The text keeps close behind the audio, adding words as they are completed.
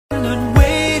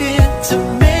to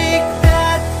make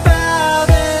that vow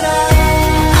that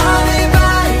I'll be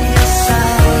by your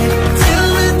side till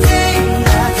the day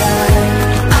I die.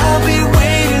 I'll be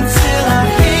waiting till I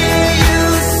hear you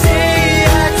say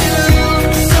I do.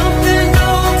 Something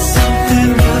old, something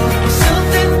new,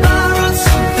 something borrowed,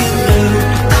 something new.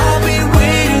 I'll be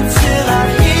waiting till I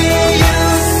hear you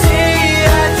say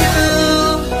I do.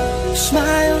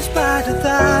 Smiles by the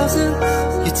thousand,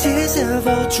 your tears have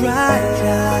all dried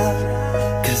out,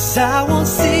 'cause I won't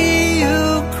see you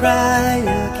cry.